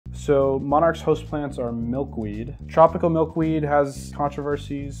So Monarch's host plants are milkweed. Tropical milkweed has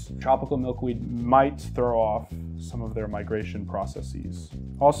controversies. Tropical milkweed might throw off some of their migration processes.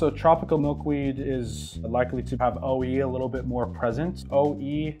 Also, tropical milkweed is likely to have OE a little bit more present.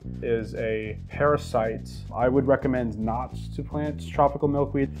 OE is a parasite. I would recommend not to plant tropical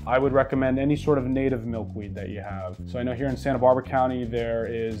milkweed. I would recommend any sort of native milkweed that you have. So I know here in Santa Barbara County, there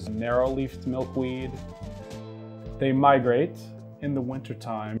is narrow-leafed milkweed. They migrate in the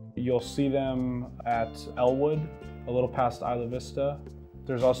wintertime. You'll see them at Elwood, a little past Isla Vista.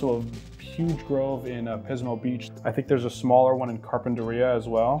 There's also a huge grove in Pismo Beach. I think there's a smaller one in Carpinteria as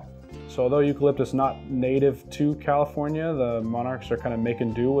well. So although eucalyptus is not native to California, the Monarchs are kind of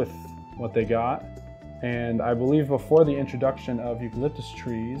making do with what they got. And I believe before the introduction of eucalyptus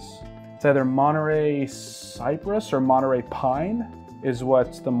trees, it's either Monterey cypress or Monterey pine is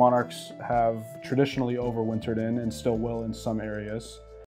what the Monarchs have traditionally overwintered in and still will in some areas.